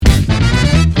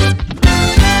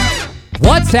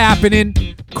What's happening?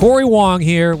 Corey Wong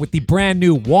here with the brand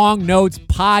new Wong Notes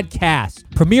podcast.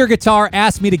 Premier Guitar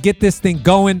asked me to get this thing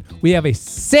going. We have a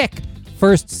sick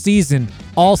first season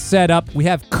all set up. We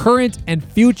have current and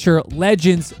future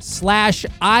legends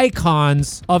 /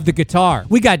 icons of the guitar.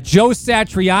 We got Joe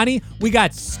Satriani. We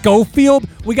got Scofield.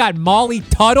 We got Molly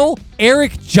Tuttle.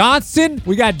 Eric Johnson.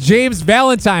 We got James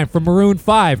Valentine from Maroon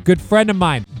 5, good friend of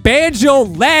mine. Banjo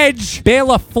Ledge,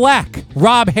 Bela Fleck,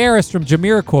 Rob Harris from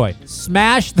Jamiroquai.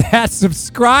 Smash that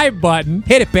subscribe button.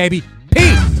 Hit it, baby.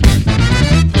 Peace.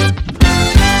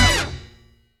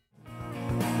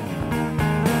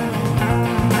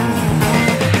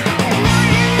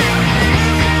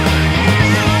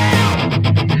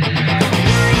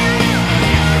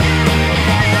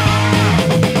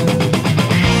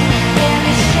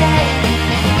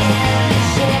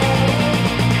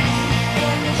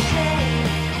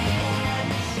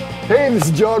 Hey, this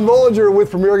is John Mullinger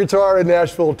with Premier Guitar in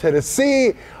Nashville,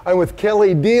 Tennessee. I'm with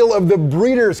Kelly Deal of The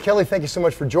Breeders. Kelly, thank you so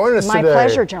much for joining us today. My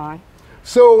pleasure, John.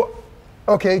 So,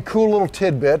 okay, cool little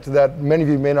tidbit that many of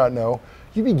you may not know.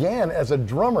 You began as a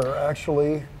drummer,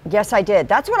 actually. Yes, I did.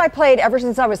 That's what I played ever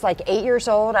since I was like 8 years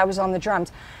old. I was on the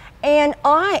drums. And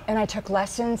I took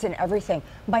lessons and everything.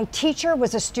 My teacher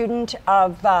was a student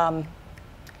of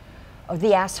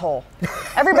The Asshole.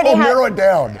 Everybody narrow it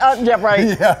down. Yeah,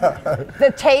 right. Yeah.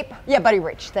 The tape. Yeah, Buddy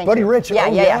Rich. Thank you. Buddy Rich. Yeah,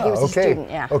 oh, yeah. He was a student.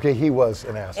 Yeah. Okay, he was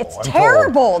an asshole. It's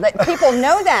terrible that people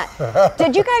know that.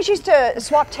 Did you guys used to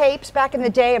swap tapes back in the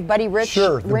day of Buddy Rich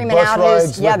reaming out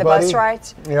his the bus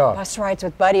rides? Yeah. Bus rides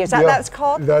with Buddy. Is that that's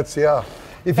called? That's If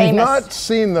Famous. you've not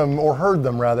seen them or heard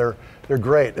them rather, they're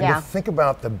great. And Yeah. to think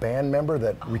about the band member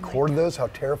that recorded those, how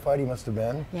terrified he must have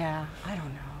been. Yeah, I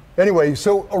don't know. Anyway,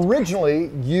 so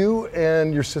originally you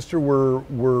and your sister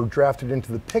were drafted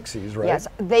into the Pixies, right? Yes,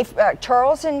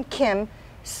 Charles and Kim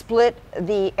split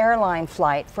the airline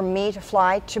flight for me to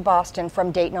fly to Boston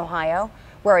from Dayton, Ohio,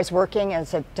 where I was working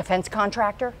as a defense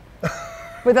contractor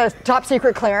with a top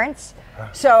secret clearance.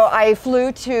 So I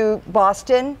flew to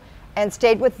Boston and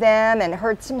stayed with them and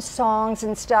heard some songs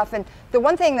and stuff. And the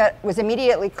one thing that was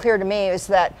immediately clear to me is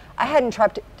that I hadn't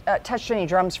touched any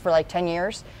drums for like 10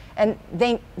 years. And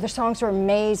the songs were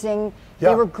amazing,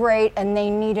 They were great, and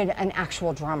they needed an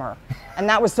actual drummer. And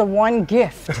that was the one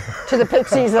gift to the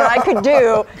Pixies that I could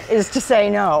do, is to say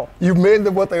no. You've made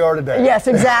them what they are today. Yes,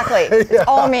 exactly. It's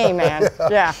all me, man.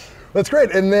 Yeah. That's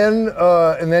great. And then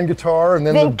guitar, and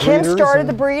then the Kim Breeders started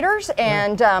the Breeders,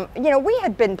 and we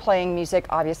had been playing music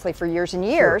obviously for years and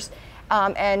years,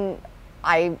 and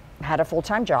I had a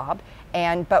full-time job.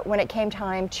 But when it came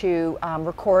time to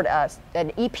record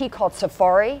an EP called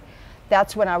Safari,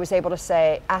 that's when I was able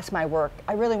to ask my work,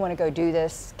 I really want to go do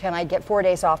this. Can I get 4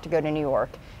 days off to go to New York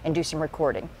and do some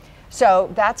recording?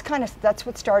 So that's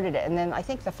what started it. And then I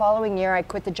think the following year I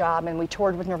quit the job and we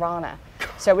toured with Nirvana.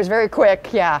 So it was very quick,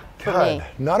 for me.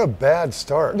 Not a bad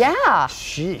start. Yeah.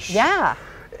 Sheesh. Yeah.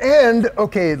 And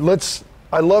okay,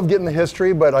 I love getting the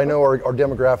history, but I know our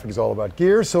demographic is all about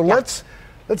gear. So let's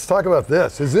talk about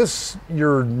this. Is this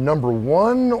your number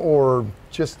one, or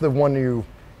just the one you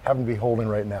happen to be holding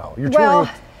right now? You're touring with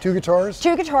two guitars?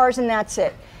 Two guitars, and that's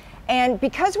it. And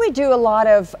because we do a lot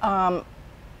of our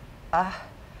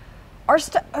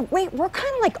stuff, we're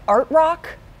kind of like art rock.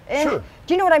 Sure.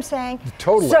 Do you know what I'm saying?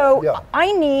 Totally. So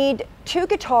I need two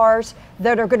guitars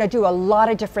that are going to do a lot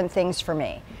of different things for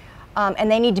me,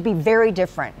 and they need to be very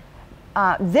different.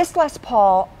 This Les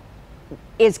Paul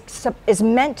is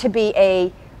meant to be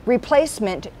a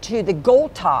replacement to the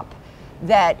Gold Top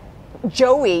that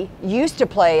Joey used to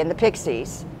play in the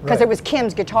Pixies, because it was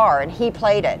Kim's guitar and he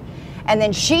played it, and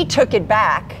then she took it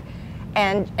back,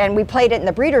 and we played it in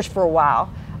the Breeders for a while.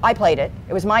 I played it.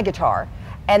 It was my guitar.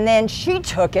 And then she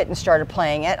took it and started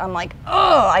playing it. I'm like,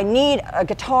 oh, I need a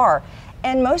guitar.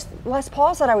 And most Les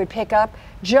Pauls that I would pick up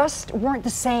just weren't the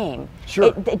same.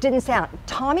 Sure. It didn't sound.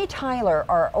 Tommy Tyler,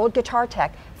 our old guitar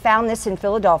tech, found this in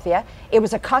Philadelphia. It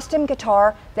was a custom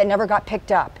guitar that never got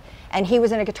picked up. And he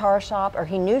was in a guitar shop, or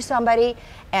he knew somebody,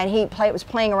 and he was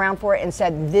playing around for it and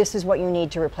said, this is what you need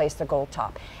to replace the Gold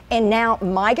Top. And now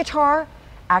my guitar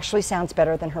actually sounds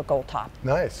better than her Gold Top.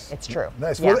 Nice. It's true.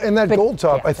 Nice. Yeah. Well, and that Gold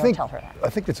Top, I think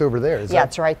it's over there.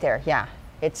 It's right there. Yeah,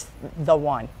 it's the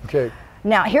one. Okay.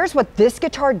 Now here's what this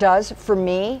guitar does for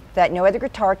me that no other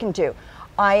guitar can do.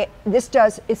 It's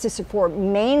just for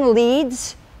main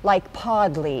leads, like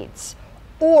pod leads,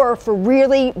 or for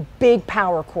really big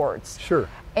power chords. Sure.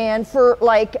 And for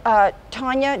like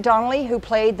Tanya Donnelly, who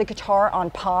played the guitar on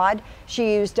Pod,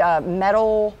 she used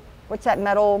metal. What's that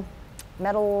metal?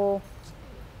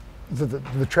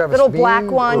 The Travis little Beam, black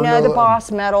one. No, the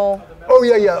Boss metal. Oh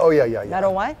yeah.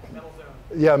 Metal what?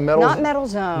 Yeah, metal. Not Metal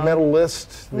Zone.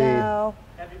 Metalist. No.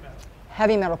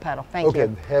 Heavy metal pedal. Thank you.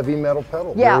 Okay, heavy metal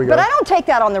pedal. Yeah, there we but go. I don't take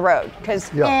that on the road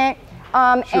because, Yeah.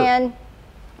 Sure. and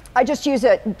I just use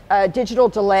a digital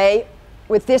delay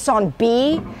with this on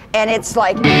B, and it's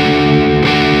like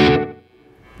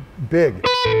Big.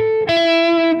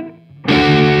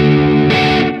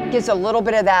 gives a little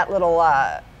bit of that little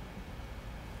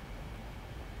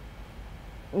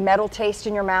metal taste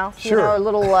in your mouth. Sure. You know, a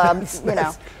little, you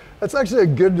know. That's actually a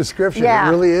good description. Yeah.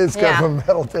 It really is kind Yeah. of a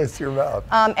metal taste to your mouth.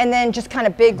 And then just kind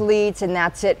of big leads, and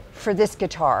that's it for this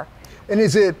guitar. And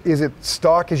is it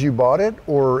stock as you bought it,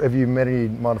 or have you made any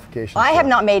modifications? I to have it?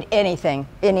 not made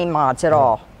any mods at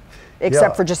all,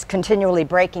 except Yeah. for just continually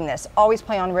breaking this. Always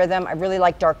play on rhythm. I really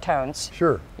like dark tones.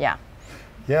 Sure. Yeah.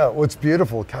 Yeah, well, it's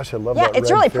beautiful. Gosh, I love Yeah, that.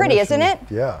 it's red really pretty, finish isn't and-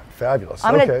 it? Yeah, fabulous.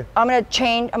 I'm Okay.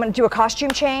 gonna do a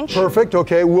costume change. Perfect.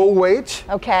 Okay, we'll wait.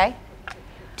 Okay.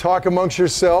 Talk amongst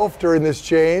yourself during this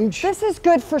change. This is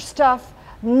good for stuff.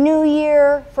 New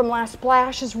Year from Last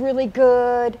Splash is really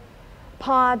good.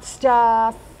 Pod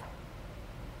stuff.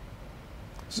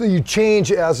 So you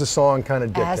change as the song kind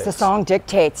of dictates. As the song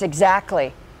dictates,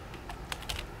 exactly.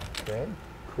 Okay,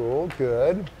 cool,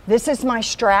 good. This is my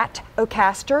Strat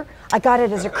Ocaster. I got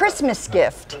it as a Christmas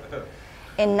gift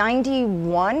in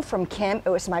 '91 from Kim. It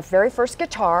was my very first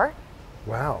guitar.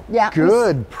 Wow. Yeah. it was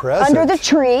Good present. Under the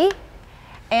tree,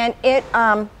 and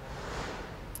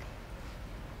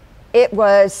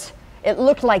it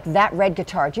looked like that red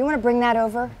guitar. Do you want to bring that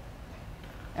over?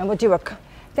 And we'll do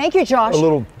thank you, Josh. A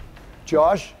little,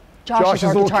 Josh? Josh is is a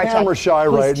our little guitar tech. camera shy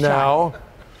He's right shy. now.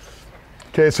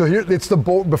 Okay, so here, it's the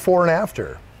before and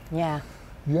after. Yeah.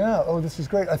 Yeah, oh, this is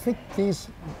great. I think these,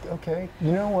 okay,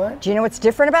 you know what? Do you know what's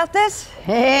different about this?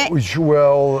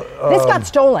 Well, This got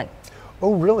stolen.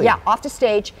 oh, really? Yeah, off the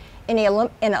stage in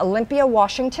Olympia,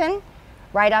 Washington,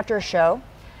 right after a show.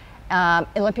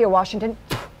 Olympia, Washington.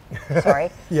 Sorry.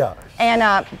 Yeah.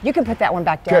 And you can put that one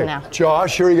back down Okay, now.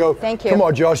 Josh, here you go. Thank you. Come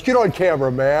on, Josh, get on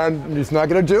camera, man. He's not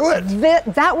going to do it.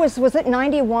 That was it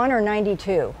 91 or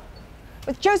 92?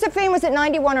 With Josephine, was it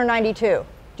 91 or 92? Do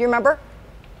you remember?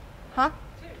 Huh?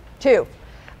 Two.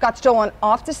 Got stolen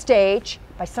off the stage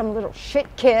by some little shit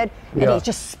kid, and Yeah. he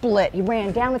just split. He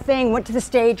ran down the thing, went to the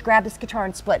stage, grabbed his guitar,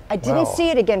 and split. I didn't Wow. see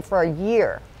it again for a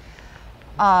year.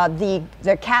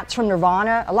 The cats from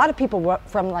Nirvana, a lot of people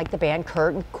from like the band,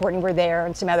 Kurt and Courtney were there,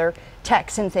 and some other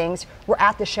techs and things were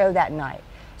at the show that night.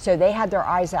 So they had their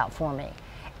eyes out for me.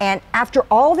 And after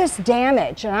all this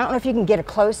damage, and I don't know if you can get a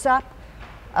close-up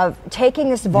of taking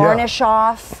this varnish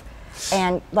off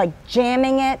and like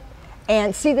jamming it,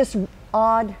 and see this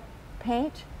odd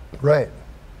paint? Right.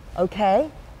 Okay.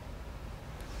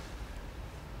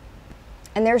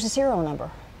 And there's a serial number,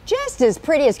 just as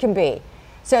pretty as can be.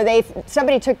 So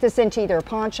somebody took this into either a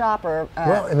pawn shop or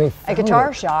Well, and they a found guitar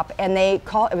it. shop, and it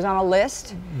was on a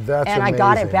list. That's and I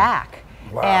got it amazing. back.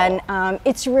 Wow. And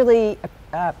it's really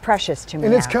precious to me.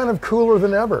 And it's now. kind of cooler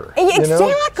than ever. you know?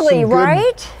 Exactly, Some good-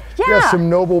 right? Yeah. Some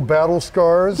noble battle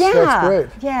scars. Yeah, That's great.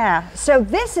 yeah. So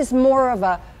this is more of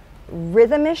a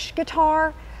rhythmish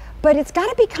guitar, but it's got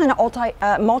to be kind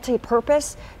of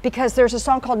multi-purpose because there's a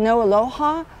song called No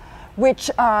Aloha, which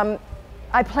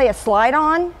I play a slide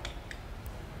on.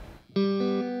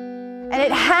 And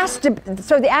it has to,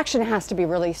 so the action has to be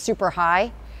really super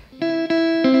high.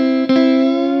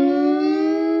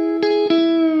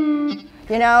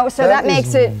 You know, so that is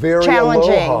makes it very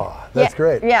challenging. Aloha. That's Yeah,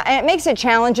 great. Yeah, and it makes it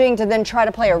challenging to then try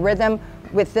to play a rhythm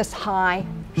with this high.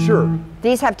 Sure.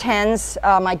 These have 10s.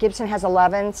 My Gibson has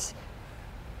 11s.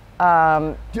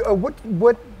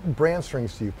 What brand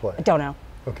strings do you play? I don't know.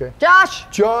 Okay. Josh!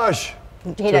 Josh.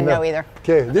 He doesn't know either.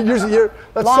 Okay.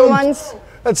 That's Long ones.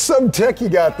 That's some tech you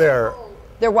got there.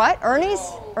 They're what? Ernie's?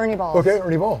 Ernie balls. Okay,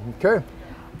 Ernie Ball. Okay.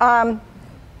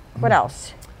 What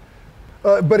else?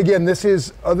 But again, this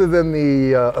is, other than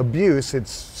the abuse,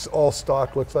 it's all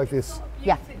stock, looks like this.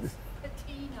 Yeah.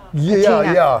 Yeah,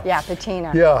 Patina. yeah. Yeah,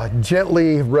 patina. Yeah,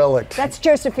 gently relic. That's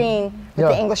Josephine with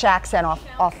Yeah. the English accent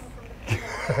off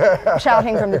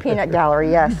shouting from the peanut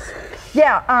gallery, yes.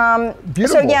 Yeah, so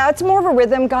Beautiful. yeah, it's more of a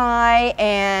rhythm guy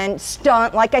and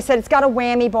stunt. Like I said, it's got a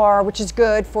whammy bar, which is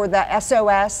good for the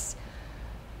SOS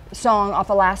song off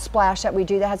of Last Splash that we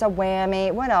do that has a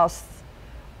whammy. What else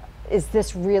is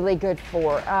this really good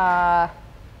for?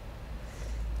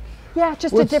 Yeah,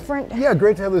 just Well, a it's- different. Yeah,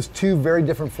 great to have those two very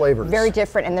different flavors. Very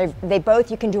different, and they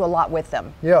both, you can do a lot with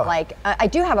them. Yeah. Like I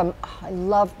do have I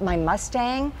love my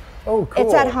Mustang. Oh, cool.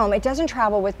 It's at home. It doesn't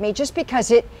travel with me just because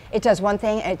it does one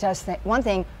thing and it does one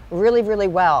thing really, really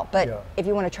well. But Yeah. if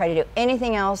you want to try to do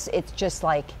anything else, it's just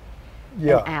like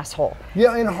Yeah. an asshole.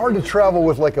 Yeah, and hard to travel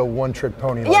with like a one-trick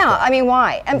pony. Like Yeah, that. I mean,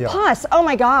 why? And Yeah. plus, oh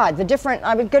my God, the different,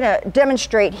 I'm going to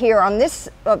demonstrate here on this,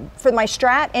 for my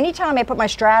Strat. Anytime I put my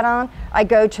Strat on, I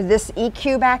go to this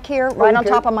EQ back here, right on Okay.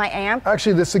 top of my amp.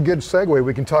 Actually, this is a good segue.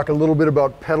 We can talk a little bit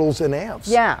about pedals and amps.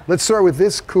 Yeah. Let's start with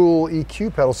this cool EQ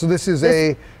pedal. So this is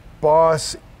a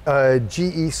Boss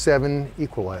GE7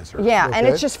 equalizer. Yeah, and okay?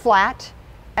 it's just flat.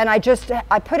 And I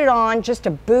put it on just to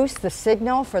boost the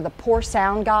signal for the poor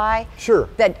sound guy. Sure.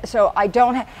 So I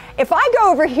don't if I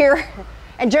go over here,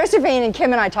 and Josephine and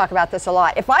Kim and I talk about this a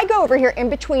lot, if I go over here in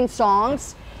between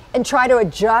songs and try to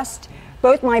adjust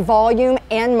both my volume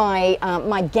and my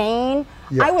my gain,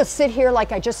 Yeah. I will sit here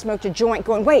like I just smoked a joint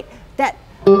going, wait, that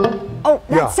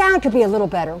Yeah. sound could be a little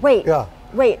better. Wait, Yeah.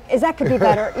 wait, that could be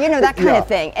better. You know, that kind Yeah. of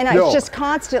thing. And No. it's just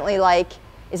constantly like,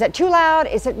 is that too loud?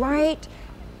 Is it right?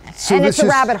 So and this it's a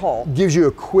just rabbit hole. Gives you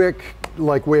a quick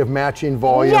like way of matching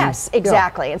volume. Yes,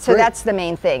 exactly. Yeah, And so great. that's the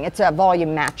main thing. It's a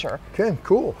volume matcher. Okay,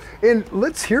 cool. And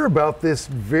let's hear about this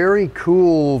very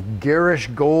cool Garish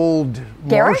Gold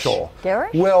Garish? Marshall.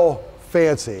 Garish? Well,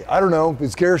 fancy. I don't know.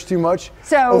 Is Garish too much?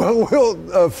 So-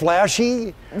 well,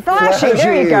 flashy. Flashy,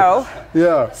 there you go.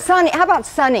 Yeah. Sunny, how about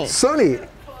sunny? Sunny.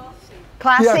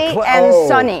 Classy Yeah, and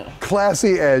sunny.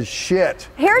 Classy as shit.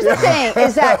 Here's the thing,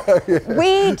 is that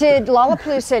we did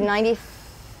Lollapalooza in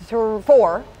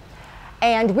 94,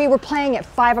 and we were playing at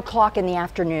 5 o'clock in the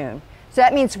afternoon. So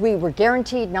that means we were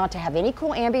guaranteed not to have any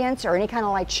cool ambience or any kind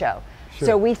of light show. Sure.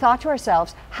 So we thought to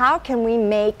ourselves, how can we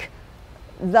make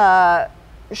the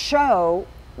show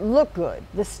look good,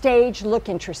 the stage look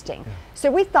interesting? So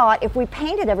we thought if we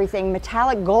painted everything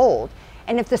metallic gold,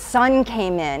 and if the sun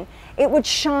came in, it would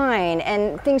shine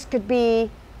and things could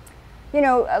be, you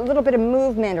know, a little bit of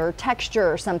movement or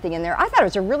texture or something in there. I thought it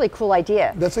was a really cool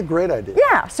idea. That's a great idea.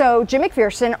 Yeah, so Jim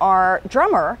McPherson, our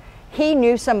drummer, he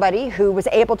knew somebody who was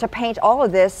able to paint all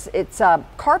of this. It's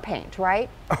car paint, right?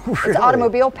 Oh, It's really?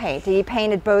 automobile paint. He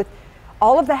painted both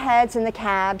all of the heads and the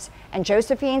cabs, and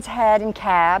Josephine's head and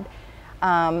cab.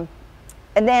 And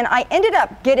then I ended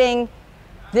up getting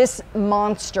this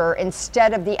monster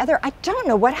instead of the other. I don't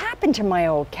know what happened to my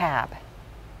old cab,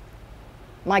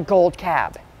 my gold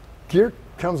cab. Gear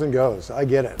comes and goes. I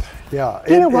get it. Yeah.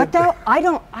 You know what though?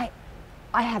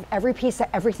 I have every piece of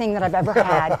everything that I've ever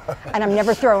had, and I'm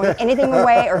never throwing anything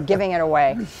away or giving it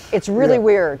away. It's really Yeah.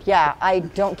 weird. Yeah, I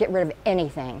don't get rid of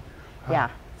anything. Yeah,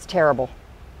 it's terrible.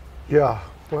 Yeah.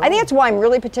 Well, I think that's why I'm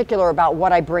really particular about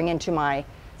what I bring into my,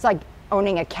 it's like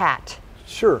owning a cat.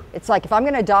 Sure. It's like if I'm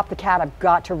going to adopt the cat, I've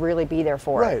got to really be there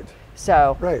for Right. it.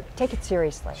 So Right. take it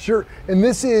seriously. Sure. And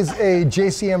this is a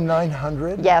JCM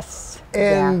 900. Yes.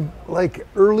 And like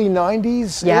early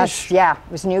 90s? yeah. Yes. Yeah.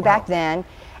 It was new back then,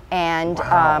 and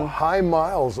High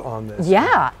miles on this.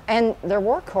 yeah, and they're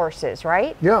workhorses,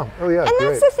 right? Yeah. Oh, yeah. And great.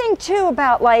 that's the thing too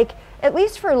about, like, at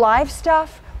least for live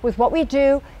stuff, with what we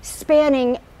do,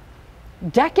 spanning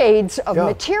decades of Yeah.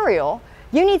 material,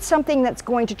 you need something that's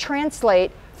going to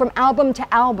translate from album to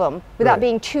album without Right.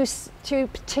 being too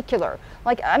particular.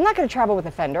 Like, I'm not going to travel with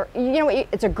a Fender. You know,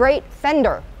 it's a great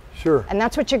Fender, Sure. and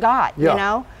that's what you got. Yeah. You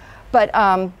know, but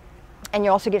and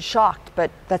you also get shocked, but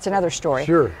that's another story.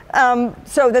 Sure.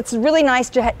 So that's really nice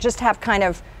to just have kind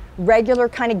of regular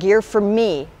kind of gear for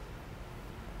me,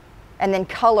 and then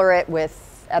color it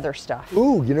with other stuff.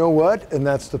 Ooh, you know what? And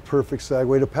that's the perfect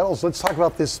segue to pedals. Let's talk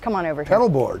about this Come on over here. pedal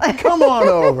board. Come on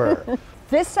over.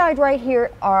 This side right here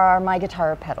are my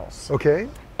guitar pedals, Okay.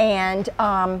 and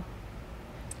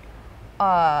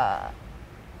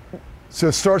So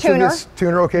it starts Tuner. with this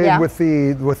tuner, okay, Yeah. with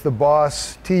the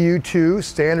Boss TU2,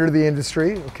 standard of the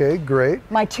industry. Okay, great.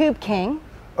 my Tube King,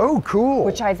 Oh, cool.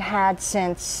 which I've had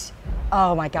since,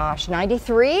 oh my gosh,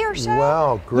 93 or so.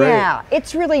 Wow, great. Yeah,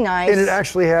 it's really nice. And it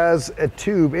actually has a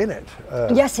tube in it.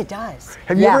 Yes, it does.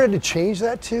 Have you Yeah. ever had to change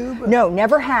that tube? No,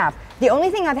 never have. The only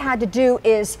thing I've had to do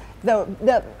is the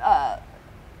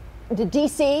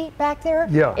DC back there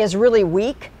Yeah. is really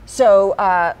weak. So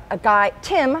a guy,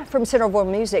 Tim from Centerville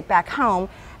Music back home,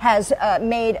 has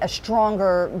made a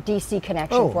stronger DC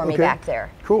connection for me okay. back there.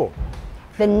 Cool.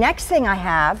 The next thing I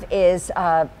have is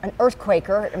an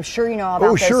Earthquaker. I'm sure you know about Oh,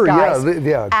 those sure, guys.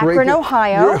 yeah. Akron, great.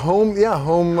 Ohio. Your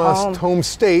home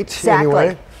state, Exactly.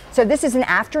 anyway. So this is an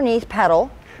Afterneath pedal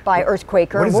by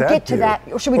Earthquaker. What does We'll that get to do? that.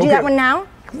 Should we do Okay. that one now?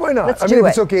 Why not? Let's I do mean, it.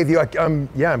 if it's okay with you,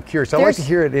 I'm curious. I'd like to There's-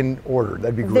 hear it in order.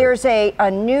 That'd be great. There's a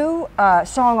new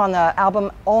song on the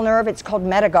album All Nerve. It's called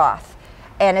Metagoth.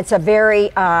 And it's a very,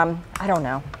 I don't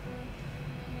know,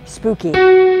 spooky.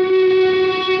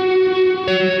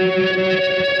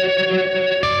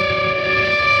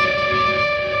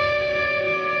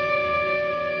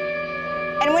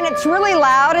 And when it's really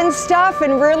loud and stuff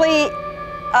and really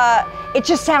it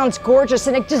just sounds gorgeous,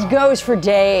 and it just goes for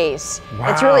days.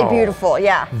 It's really Wow. beautiful,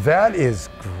 yeah. That is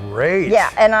great. Yeah,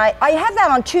 and I have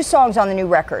that on 2 songs on the new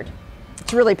record.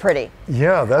 It's really pretty.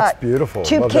 Yeah, that's beautiful.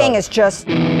 Tube Love King that. is just,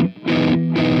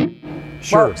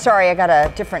 Sure. well, sorry, I got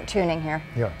a different tuning here.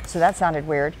 Yeah. So that sounded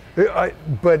weird.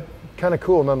 But kind of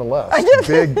cool nonetheless. I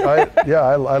did.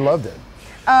 I loved it.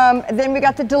 Then we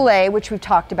got the delay, which we've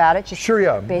talked about it. Just Sure,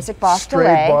 yeah. Basic Boss Straight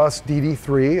delay. Boss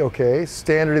DD3, okay.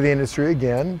 Standard of the industry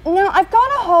again. No, I've got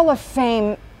a Hall of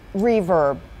Fame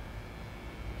reverb.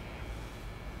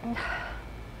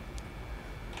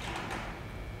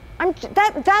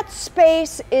 That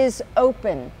space is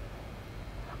open.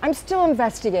 I'm still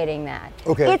investigating that.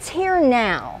 Okay. It's here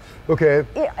now. Okay.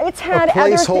 It's had a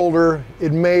other placeholder.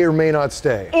 It may or may not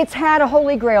stay. It's had a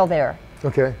Holy Grail there.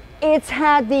 Okay. It's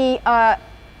had the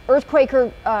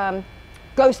Earthquaker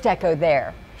Ghost Echo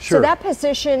there. Sure. So that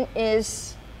position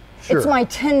is, Sure. it's my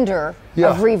Tinder Yeah.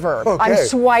 of reverb. Okay. I'm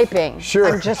swiping. Sure.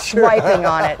 I'm just swiping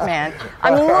on it, man.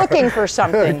 I'm looking for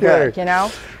something good, you know?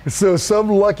 So some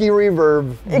lucky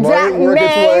reverb Exactly. might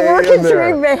work its way in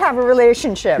there. May have a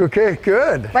relationship. Okay,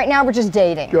 good. Right now we're just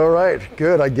dating. All right,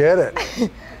 good. I get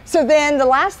it. So then the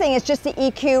last thing is just to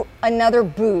EQ another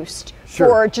boost Sure.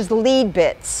 for just lead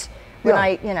bits. When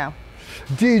Yeah.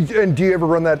 Do you ever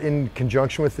run that in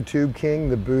conjunction with the Tube King,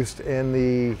 the boost and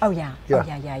the? Oh yeah. Yeah.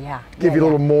 Oh yeah. Give you a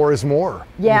little more is more.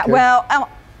 Yeah, Okay. well,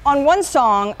 on one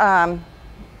song, on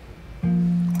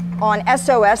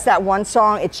SOS, that one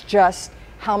song, it's just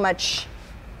how much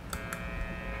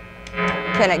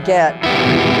can it get?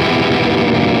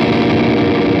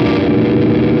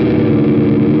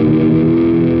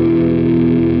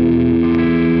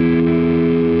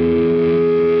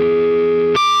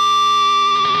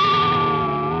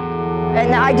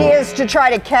 And the idea is to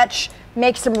try to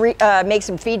make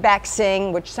some feedback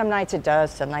sing, which some nights it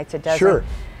does, some nights it doesn't. Sure.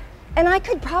 And I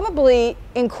could probably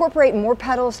incorporate more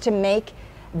pedals to make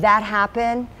that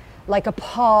happen, like a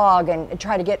pog, and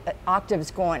try to get octaves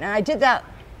going. And I did that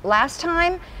last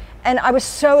time, and I was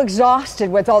so exhausted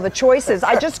with all the choices,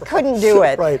 I just couldn't do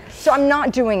it. Right. So I'm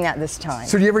not doing that this time.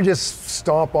 So do you ever just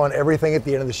stomp on everything at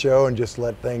the end of the show and just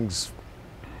let things?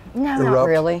 No, not erupt?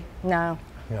 really. No,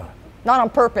 Yeah. not on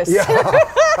purpose. Yeah.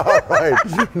 All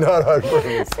right. Not on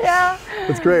purpose. Yeah.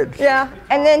 That's great. Yeah.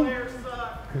 And then,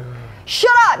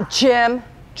 shut up, Jim.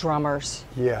 Drummers.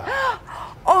 Yeah.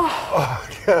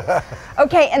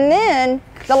 Okay, and then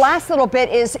the last little bit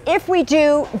is if we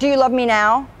do You Love Me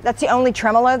Now, that's the only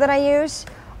tremolo that I use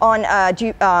on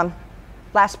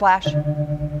Last Splash.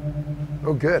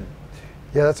 Oh, good.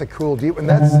 Yeah, that's a cool deep one.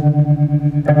 That's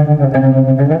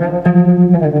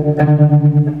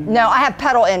No, I have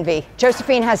pedal envy.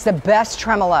 Josephine has the best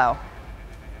tremolo.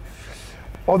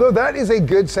 although that is a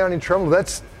good sounding tremolo.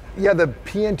 That's the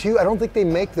PN2. I don't think they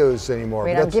make those anymore.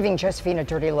 Wait, but I'm that's- giving Josephine a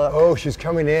dirty look. Oh, she's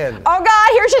coming in. Oh God,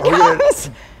 here she Are we gonna- comes.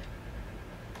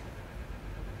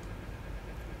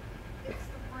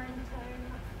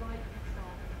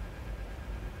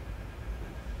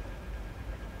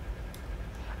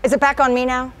 Is it back on me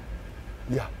now?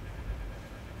 Yeah.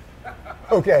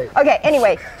 Okay. Okay,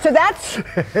 anyway, so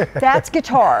that's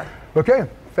guitar Okay.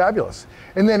 Fabulous.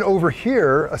 And then over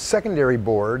here, a secondary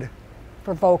board.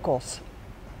 for vocals.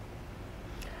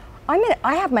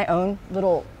 I have my own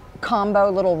little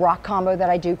rock combo that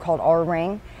I do called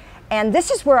R-Ring. And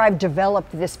this is where I've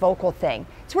developed this vocal thing.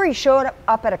 It's where you show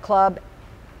up at a club,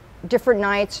 different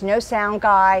nights, no sound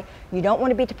guy. You don't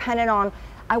want to be dependent on,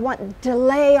 I want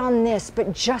delay on this,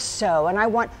 but just so. And I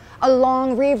want a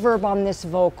long reverb on this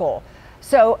vocal.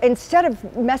 So instead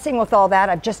of messing with all that,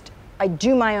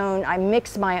 I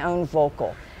mix my own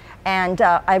vocal. And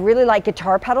I really like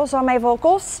guitar pedals on my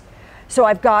vocals. So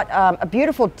I've got a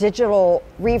beautiful digital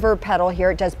reverb pedal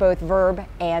here. It does both verb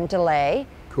and delay.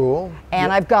 Cool.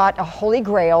 And I've got a Holy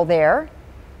Grail there.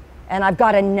 And I've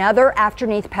got another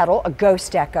afterneath pedal, a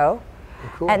Ghost Echo.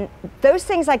 Cool. And those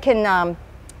things I can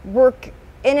work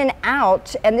in and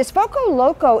out. And this Voco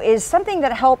Loco is something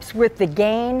that helps with the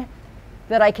gain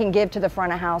that I can give to the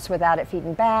front of house without it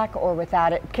feeding back or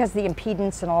without it, because the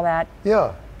impedance and all that.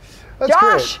 Yeah. That's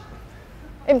Josh! great.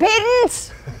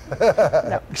 Impedance!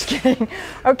 No, just kidding.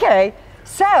 Okay,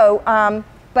 so,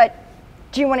 but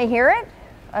do you want to hear it?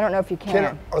 I don't know if you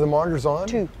can. Are the monitors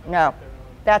on? No,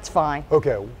 that's fine.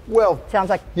 Okay. Well, Sounds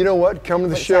like you know what? Come to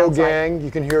the what it show, sounds like. gang.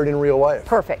 You can hear it in real life.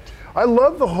 Perfect. I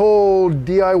love the whole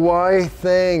DIY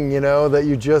thing, that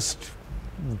you just,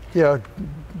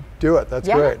 do it. That's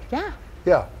Yeah, great. yeah.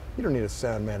 Yeah. You don't need a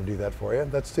sound man to do that for you.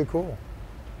 That's too cool.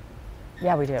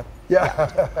 Yeah, we do.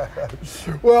 Yeah.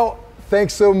 Well,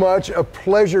 thanks so much. A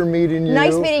pleasure meeting you.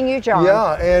 Nice meeting you, John.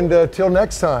 Yeah, and till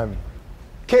next time,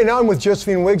 Okay, now I'm with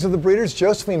Josephine Wiggs of the Breeders.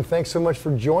 Josephine, thanks so much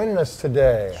for joining us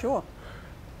today. Sure.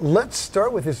 Let's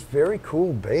start with this very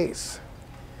cool bass.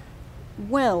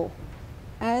 Well,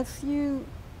 as you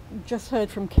just heard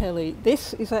from Kelly,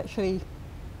 this is actually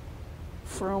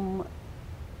from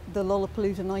the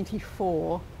Lollapalooza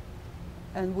 '94,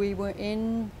 and we were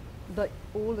in,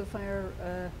 all of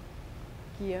our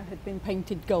gear had been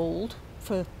painted gold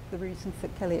for the reasons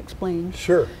that Kelly explained.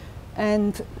 Sure.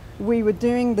 And we were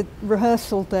doing the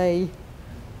rehearsal day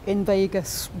in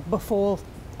Vegas before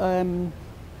the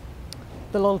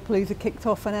Lollapalooza kicked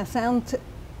off, and our sound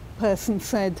person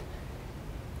said,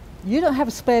 "You don't have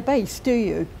a spare bass, do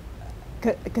you?"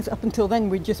 Because up until then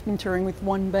we'd just been touring with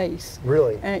one bass.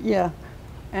 Really? Yeah,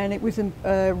 and it was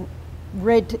a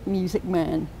Red Music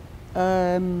Man,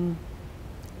 the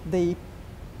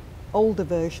older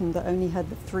version that only had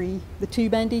the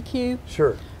two-band EQ.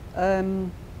 Sure.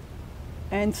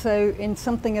 And so in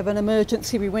something of an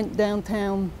emergency, we went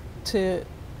downtown to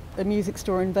a music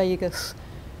store in Vegas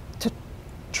to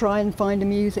try and find a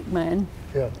Music Man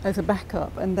as a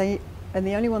backup. And the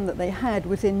only one that they had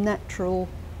was in natural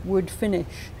wood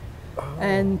finish,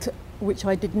 and which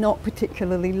I did not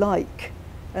particularly like.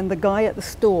 And the guy at the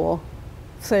store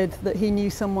said that he knew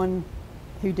someone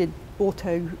who did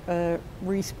auto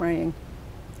respraying,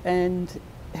 and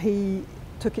he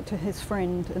took it to his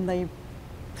friend and they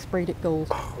sprayed it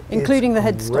gold, including the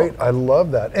headstock. I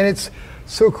love that. And it's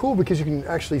so cool because you can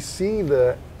actually see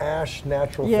the ash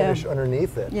natural finish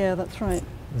underneath it. Yeah, that's right.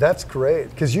 That's great,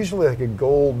 because usually like a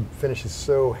gold finish is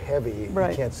so heavy you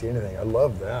Right. can't see anything. I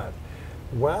love that.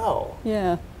 Wow.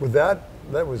 Yeah. With that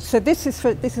was... So this is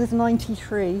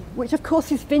 '93, which of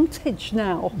course is vintage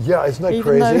now. Yeah, isn't that Even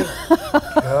crazy?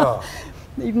 Yeah.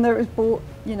 Even though it was bought,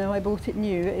 I bought it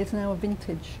new, it is now a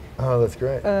vintage. Oh, that's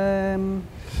great.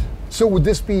 So would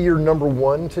this be your number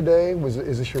one today?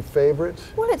 Is this your favorite?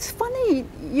 Well, it's funny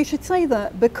you should say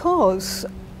that, because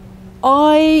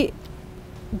I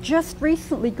just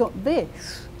recently got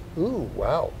this. Ooh,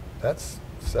 wow. That's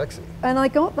sexy. And I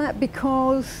got that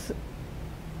because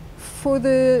for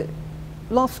the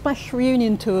last Splash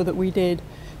reunion tour that we did,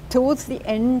 towards the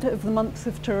end of the months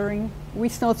of touring, we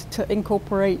started to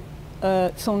incorporate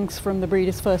songs from the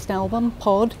Breeders' first album,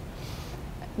 Pod,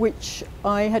 which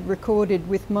I had recorded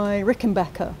with my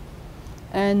Rickenbacker.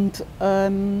 And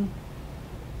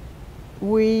when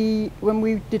we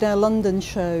did our London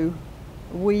show,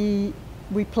 we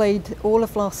played all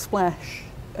of Last Splash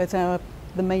as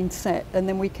the main set, and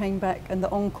then we came back, and the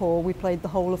encore we played the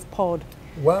whole of Pod.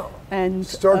 Wow. And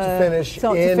start to finish in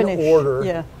order.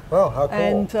 Yeah. Wow, how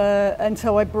cool. And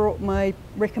so I brought my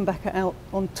Rickenbacker out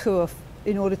on tour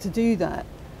in order to do that.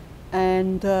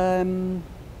 And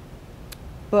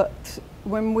but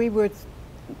when we were,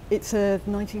 it's a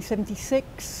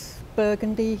 1976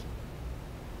 Burgundy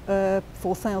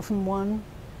 4001,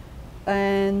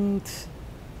 and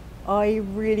I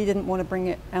really didn't want to bring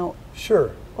it out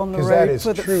on the road that is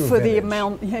for true the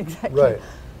amount. Yeah, exactly. Right.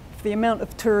 For the amount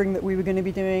of touring that we were going to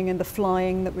be doing and the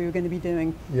flying that we were going to be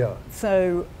doing. Yeah.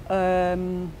 So I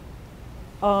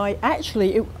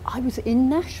was in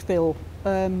Nashville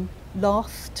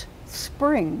last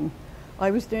spring. I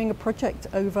was doing a project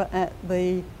over at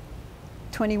the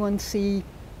 21C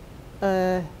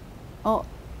Art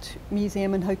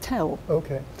Museum and Hotel.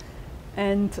 Okay.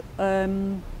 And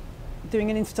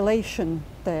doing an installation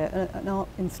there, an art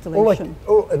installation.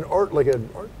 An art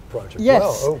project. Yes.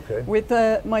 Wow, okay. With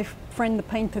my friend, the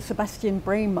painter Sebastian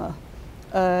Bremer.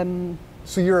 So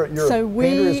you're a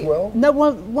painter as well? No,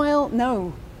 well,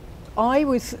 no. I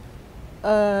was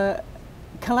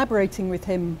collaborating with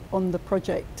him on the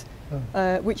project,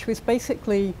 which was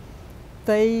basically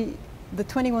the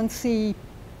 21C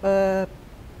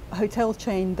hotel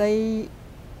chain, they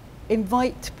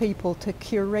invite people to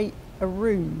curate a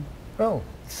room. Oh.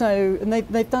 So, and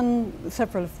they've done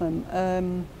several of them.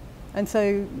 And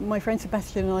so my friend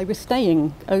Sebastian and I were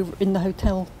staying over in the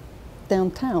hotel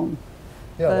downtown.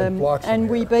 Yeah, like blocks and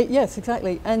from we here. yes,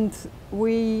 exactly. And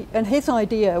his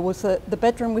idea was that the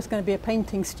bedroom was going to be a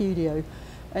painting studio,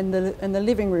 and the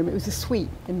living room, it was a suite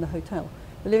in the hotel.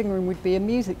 The living room would be a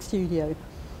music studio.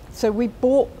 So we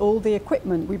bought all the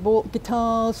equipment. We bought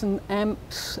guitars and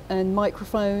amps and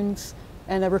microphones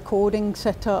and a recording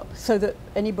setup so that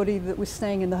anybody that was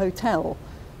staying in the hotel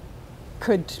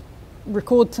could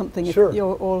record something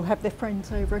or have their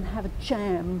friends over and have a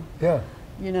jam. Yeah.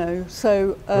 You know,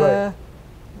 so Right.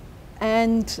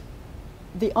 and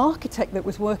the architect that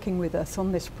was working with us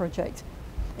on this project,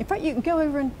 in fact, you can go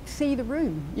over and see the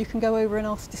room. You can go over and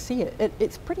ask to see it.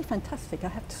 It's pretty fantastic, I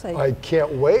have to say. I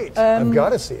can't wait. I've got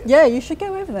to see it. Yeah, you should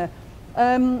go over there.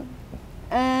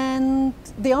 And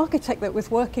the architect that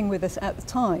was working with us at the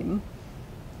time,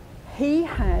 he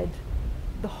had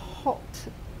the hot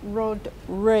rod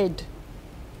red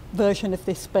version of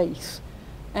this bass,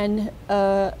 and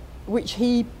which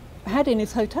he had in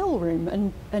his hotel room,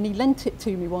 and he lent it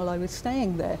to me while I was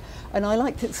staying there. And I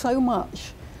liked it so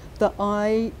much that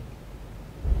I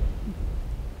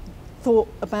thought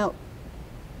about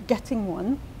getting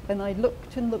one, and I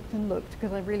looked and looked and looked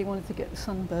because I really wanted to get the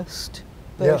sunburst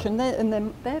version. And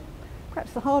then they're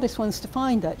perhaps the hardest ones to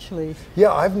find, actually.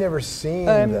 Yeah, I've never seen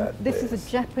that. This is a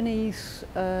Japanese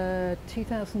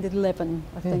 2011,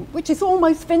 I think, which is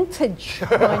almost vintage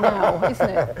by now, isn't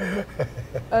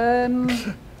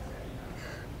it?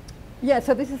 Yeah,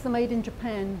 so this is the made in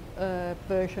Japan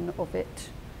version of it,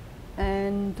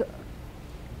 and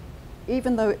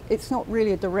even though it's not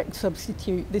really a direct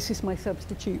substitute, this is my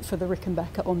substitute for the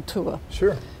Rickenbacker on tour.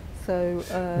 Sure. So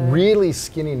really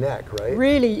skinny neck, right?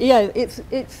 Really, yeah.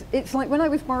 It's like when I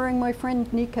was borrowing my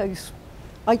friend Nico's.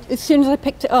 As soon as I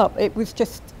picked it up, it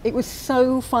was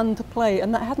so fun to play,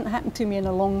 and that hadn't happened to me in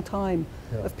a long time.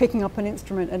 Of picking up an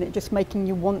instrument and it just making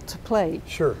you want to play.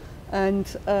 Sure. And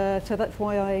so that's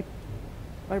why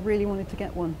I really wanted to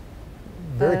get one.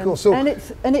 Very cool. So and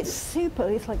it's super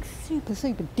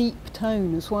deep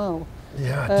tone as well.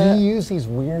 Yeah. Do you use these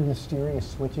weird, mysterious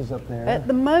switches up there? At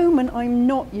the moment, I'm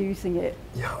not using it.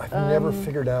 Yeah, I've never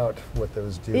figured out what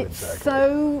those do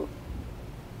exactly.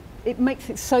 It makes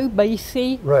it so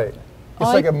bassy. Right.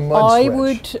 It's like a mud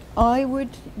switch. I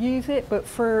would use it, but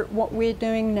for what we're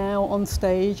doing now on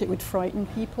stage, it would frighten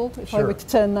people if I were to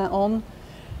turn that on.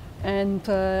 And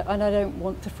I don't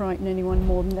want to frighten anyone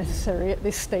more than necessary at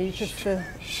this stage of the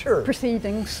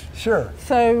proceedings. Sure.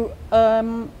 So,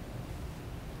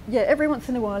 yeah, every once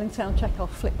in a while in sound check, I'll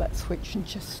flip that switch and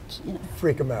just,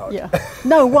 freak them out. Yeah.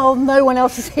 No, well, no one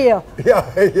else is here.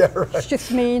 Yeah, right. It's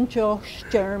just me and Josh,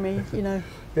 Jeremy,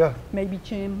 Yeah. Maybe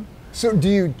Jim. So do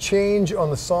you change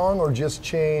on the song, or just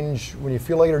change when you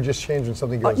feel like it, or just change when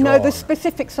something goes wrong? No, the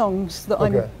specific songs that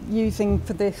I'm using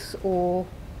for this or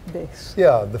this.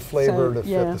 Yeah, the flavor to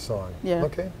fit the song. Yeah.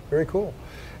 Okay, very cool.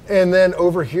 And then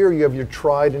over here you have your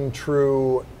tried and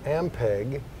true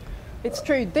Ampeg. It's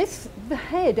true. The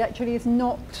head actually is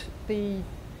not the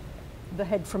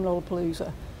head from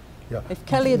Lollapalooza. Yeah. If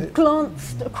Kelly had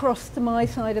glanced across to my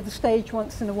side of the stage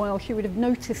once in a while, she would have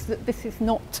noticed that this is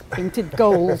not painted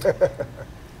gold.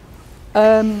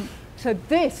 So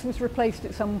this was replaced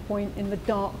at some point in the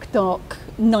dark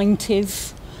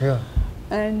 90s. Yeah.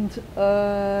 And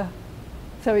so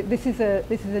this is a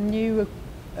new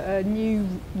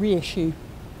reissue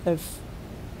of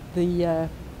the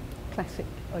classic,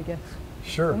 I guess.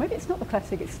 Sure. Or maybe it's not the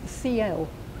classic; it's the CL.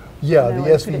 Yeah, the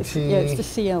SVT. Yeah, it's the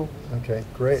CL. Okay,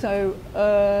 great. So.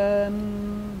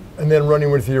 And then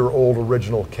running with your old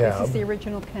original cab. This is the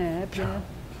original cab. Yeah.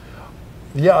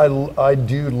 Yeah, I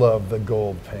do love the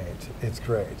gold paint. It's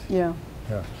great. Yeah.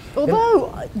 Yeah.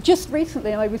 Although just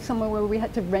recently I was somewhere where we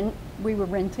had to rent. We were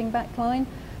renting Backline,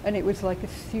 and it was like a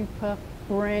super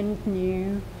brand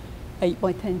new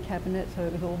 8x10 cabinet, so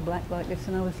it was all black like this,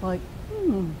 and I was like,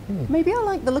 maybe I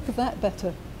like the look of that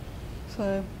better.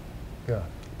 So. Yeah.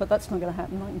 But that's not going to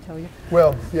happen, I can tell you.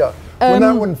 Well, yeah. When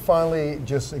that one finally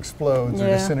just explodes or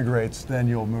disintegrates, then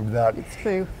you'll move that. It's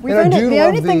true. The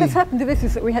only thing that's happened to this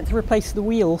is that we had to replace the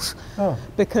wheels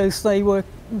because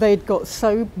they'd got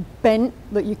so bent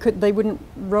that they wouldn't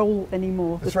roll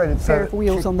anymore. That's right. It's pair of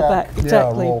wheels on the back.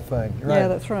 Exactly. Yeah, roll thing. Right. Yeah,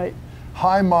 that's right.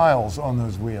 High miles on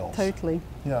those wheels. Totally.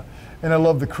 Yeah. And I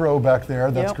love the crow back there.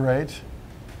 That's great.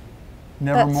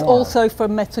 Nevermore. That's also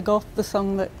from Metagoth, the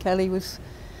song that Kelly was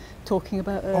talking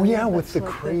about earlier. Oh yeah, with the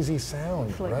crazy sound,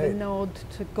 it's like right? the nod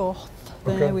to goth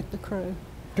there with the crow.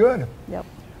 Good. Yep.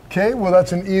 Okay, well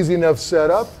that's an easy enough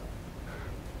setup.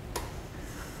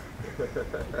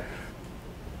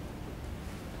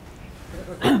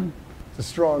 It's a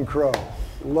strong crow.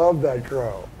 Love that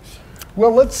crow.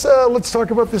 Well, let's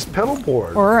talk about this pedal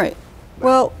board. All right.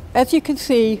 Well, as you can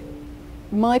see,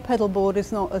 my pedal board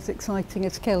is not as exciting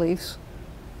as Kelly's.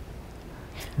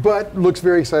 But looks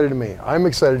very exciting to me. I'm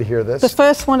excited to hear this. The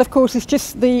first one, of course, is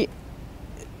just the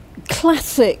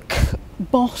classic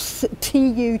Boss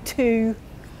TU2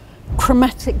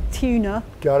 chromatic tuner.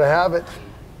 Gotta have it.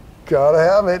 Gotta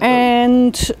have it.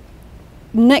 And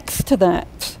next to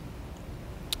that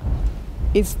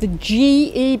is the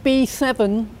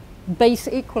GEB7 bass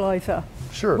equalizer.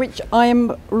 Sure. Which I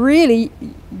am really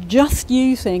just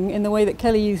using in the way that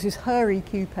Kelly uses her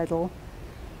EQ pedal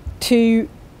to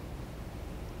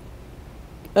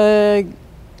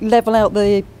level out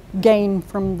the gain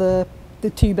from the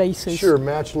two basses. Sure,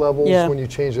 match levels when you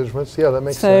change instruments. Yeah, that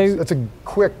makes sense. That's a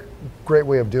quick great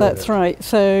way of doing it. That's right.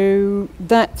 So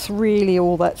that's really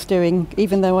all that's doing,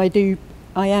 even though I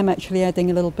am actually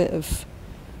adding a little bit of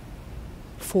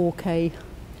 4K.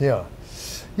 Yeah.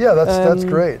 Yeah, that's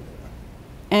great.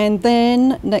 And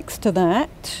then next to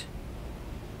that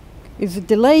is a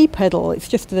delay pedal. It's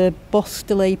just a Boss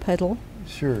delay pedal.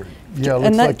 Sure. Yeah,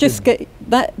 and that just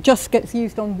gets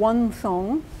used on one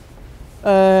song,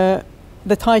 the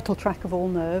title track of All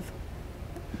Nerve,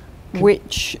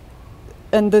 which,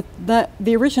 and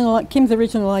the original, Kim's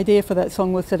original idea for that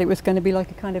song was that it was going to be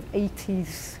like a kind of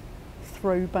 80s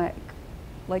throwback,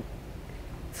 like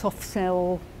Soft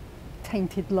Cell,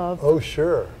 Tainted Love. Oh,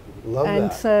 sure. Love and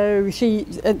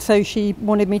that. So she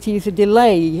wanted me to use a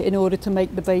delay in order to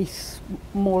make the bass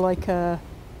more like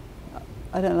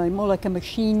more like a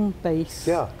machine bass.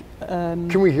 Yeah.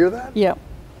 Can we hear that? Yeah.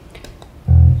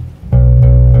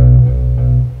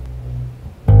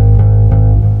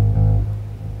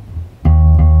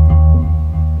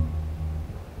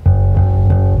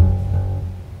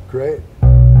 Great.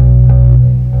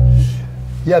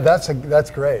 Yeah, that's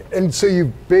great. And so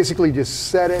you basically just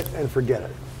set it and forget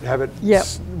it. Have it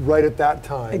right at that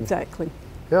time. Exactly.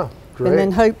 Yeah, great. And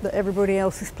then hope that everybody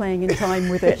else is playing in time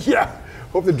with it. Yeah,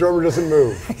 hope the drummer doesn't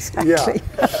move. Exactly.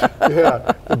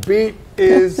 Yeah, the beat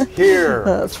is here.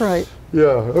 That's right. Yeah,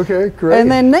 okay, great. And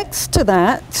then next to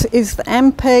that is the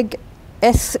Ampeg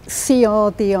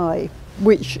SCRDI,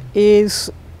 which is,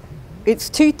 it's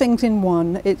two things in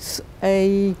one.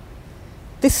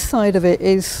 This side of it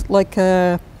is like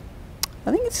I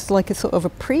think it's like a sort of a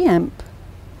preamp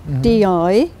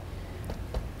DI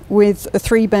with a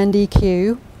 3-band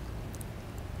EQ,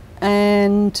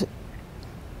 and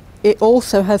it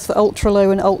also has the ultra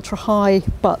low and ultra high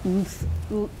buttons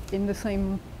in the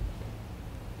same,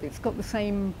 it's got the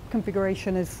same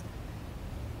configuration as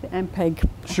the Ampeg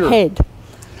head.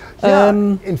 Yeah,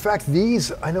 in fact,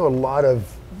 I know a lot of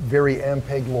very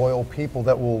Ampeg loyal people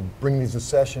that will bring these to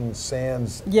sessions,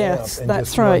 sans yes, amp, and that's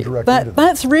just right. Run directly into them.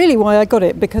 That's really why I got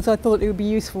it, because I thought it would be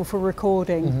useful for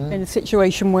recording in a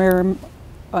situation where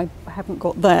I haven't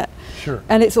got that. Sure.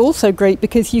 And it's also great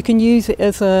because you can use it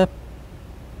as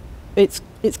it's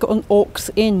got an aux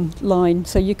in line,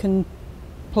 so you can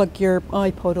plug your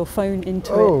iPod or phone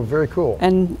into it. Oh, very cool.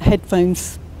 And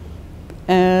headphones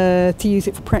to use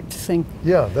it for practicing.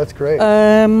 Yeah, that's great.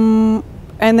 And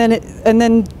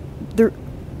then the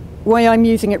way I'm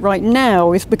using it right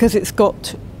now is because it's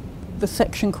got the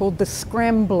section called the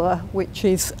Scrambler, which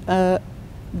is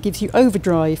gives you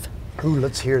overdrive. Ooh,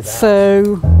 let's hear that.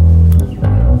 So,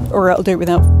 or I'll do it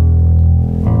without.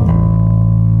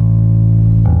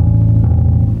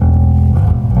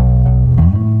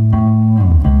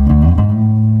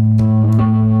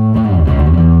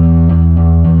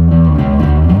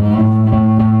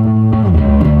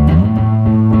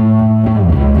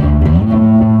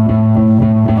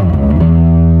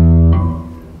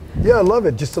 I love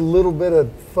it. Just a little bit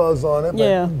of fuzz on it,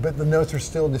 yeah. but the notes are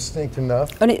still distinct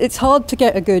enough. And it's hard to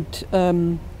get a good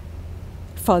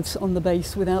fuzz on the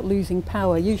bass without losing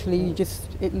power. Usually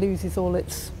it loses all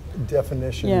its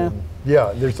definition. Yeah.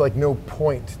 Yeah, there's like no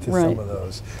point to some of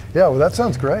those. Yeah, well, that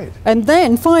sounds great. And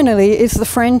then finally is the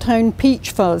Frantone Peach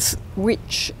Fuzz,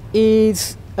 which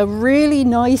is a really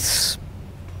nice,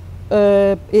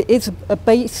 it is a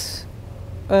bass,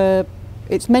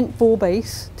 it's meant for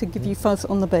bass, to give you fuzz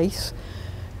on the bass,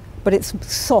 but it's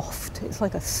soft. It's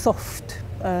like a soft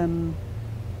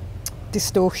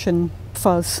distortion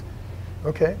fuzz.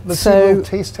 Okay, let's do a little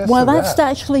taste test well, of that's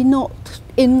actually not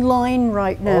in line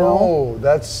right now. Oh,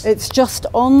 that's... It's just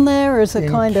on there as a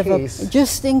kind case. of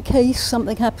just in case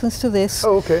something happens to this.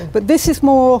 Oh, okay. But this is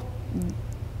more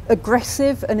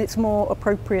aggressive and it's more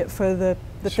appropriate for the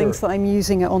things that I'm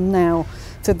using it on now.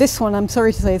 So this one, I'm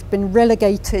sorry to say, has been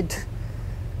relegated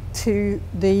to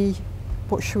the,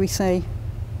 what should we say,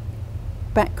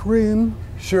 back room.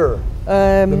 Sure.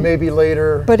 The maybe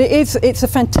later. But it's a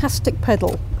fantastic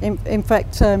pedal. In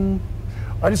fact, I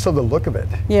just love the look of it.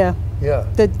 Yeah. Yeah.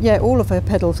 All of her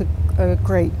pedals are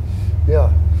great.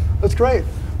 Yeah, that's great.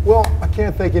 Well, I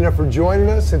can't thank you enough for joining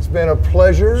us. It's been a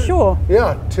pleasure. Sure.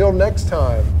 Yeah, till next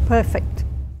time. Perfect.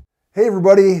 Hey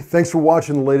everybody, thanks for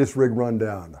watching the latest Rig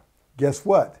Rundown. Guess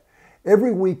what?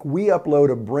 Every week we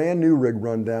upload a brand new Rig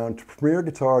Rundown to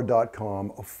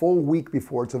PremierGuitar.com a full week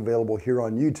before it's available here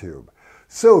on YouTube.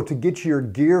 So to get your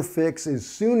gear fix as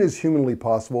soon as humanly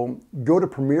possible, go to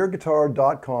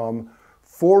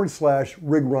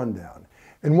PremierGuitar.com/Rig Rundown.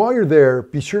 And while you're there,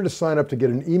 be sure to sign up to get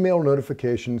an email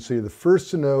notification so you're the first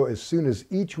to know as soon as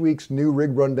each week's new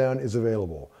Rig Rundown is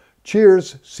available.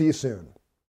 Cheers, see you soon.